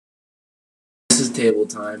is Table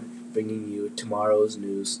Time, bringing you tomorrow's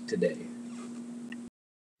news today.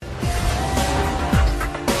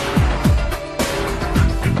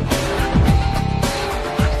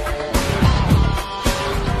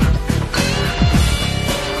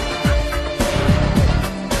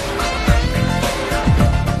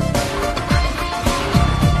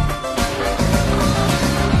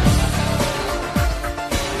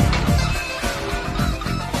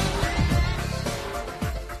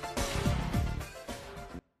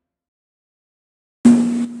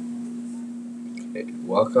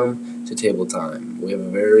 Welcome to Table Time. We have a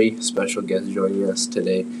very special guest joining us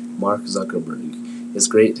today, Mark Zuckerberg. It's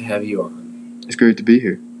great to have you on. It's great to be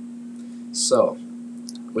here. So,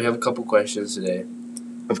 we have a couple questions today.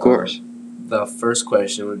 Of course. The first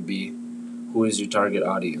question would be, who is your target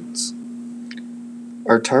audience?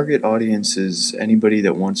 Our target audience is anybody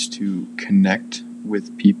that wants to connect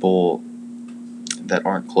with people that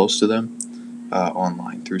aren't close to them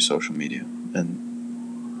online through social media. And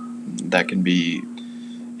that can be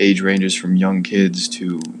age ranges from young kids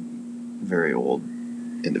to very old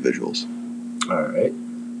individuals. All right.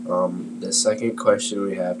 The second question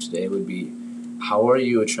we have today would be, how are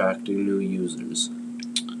you attracting new users?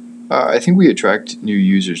 I think we attract new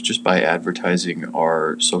users just by advertising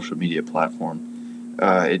our social media platform.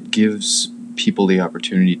 It gives people the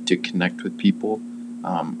opportunity to connect with people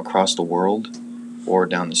across the world or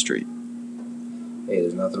down the street. Hey,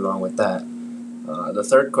 there's nothing wrong with that. The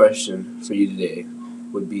third question for you today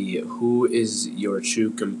would be, who is your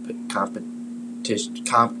true competitor?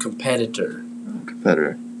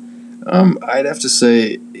 Competitor. I'd have to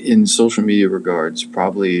say, in social media regards,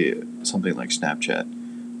 probably something like Snapchat,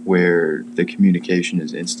 where the communication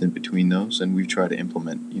is instant between those, and we've tried to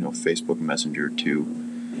implement, Facebook Messenger to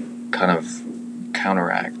kind of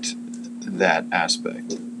counteract that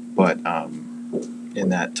aspect. But in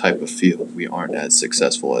that type of field, we aren't as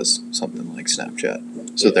successful as something like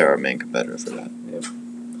Snapchat. So they're our main competitor for that. Yep.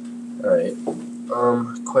 All right.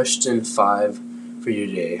 Question 5 for you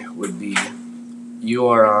today would be, you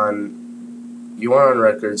are on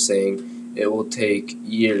record saying it will take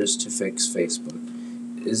years to fix Facebook.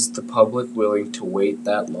 Is the public willing to wait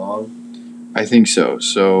that long? I think so.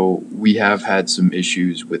 So we have had some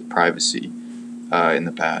issues with privacy in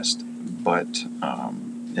the past, but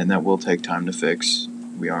and that will take time to fix.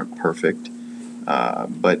 We aren't perfect,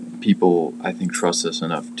 but people, I think, trust us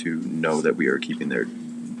enough to know that we are keeping their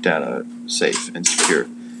data safe and secure.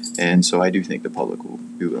 And so I do think the public will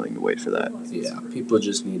be willing to wait for that. Yeah, people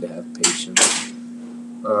just need to have patience.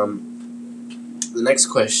 The next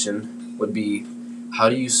question would be, how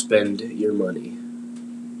do you spend your money?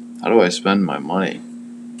 How do I spend my money?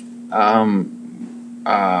 I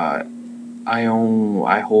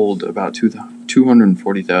hold about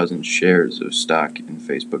 240,000 shares of stock in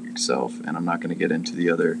Facebook itself, and I'm not going to get into the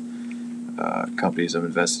other companies I'm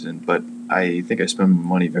invested in, but I think I spend my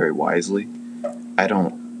money very wisely. I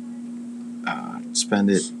don't spend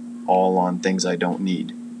it all on things I don't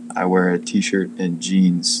need. I wear a t-shirt and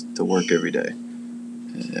jeans to work every day.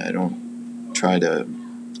 I don't try to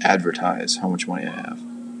advertise how much money I have.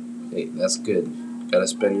 Hey, that's good. Gotta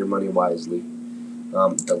spend your money wisely.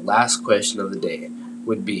 The last question of the day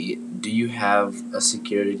would be, do you have a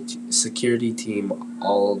security team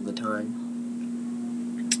all the time?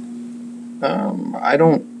 I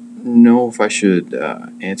don't know if I should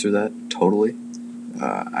answer that totally.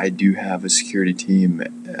 I do have a security team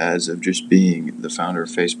as of just being the founder of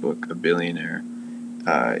Facebook, a billionaire.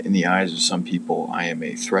 In the eyes of some people, I am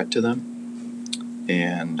a threat to them,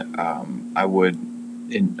 and I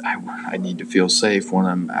need to feel safe when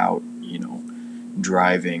I'm out,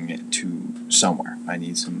 driving to somewhere. I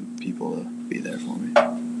need some people to be there for me.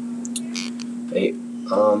 Hey,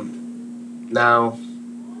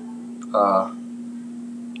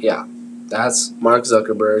 that's Mark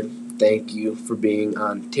Zuckerberg. Thank you for being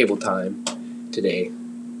on Table Time today.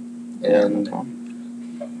 And No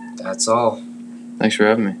problem. that's all. Thanks for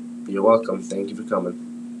having me. You're welcome. Thank you for coming.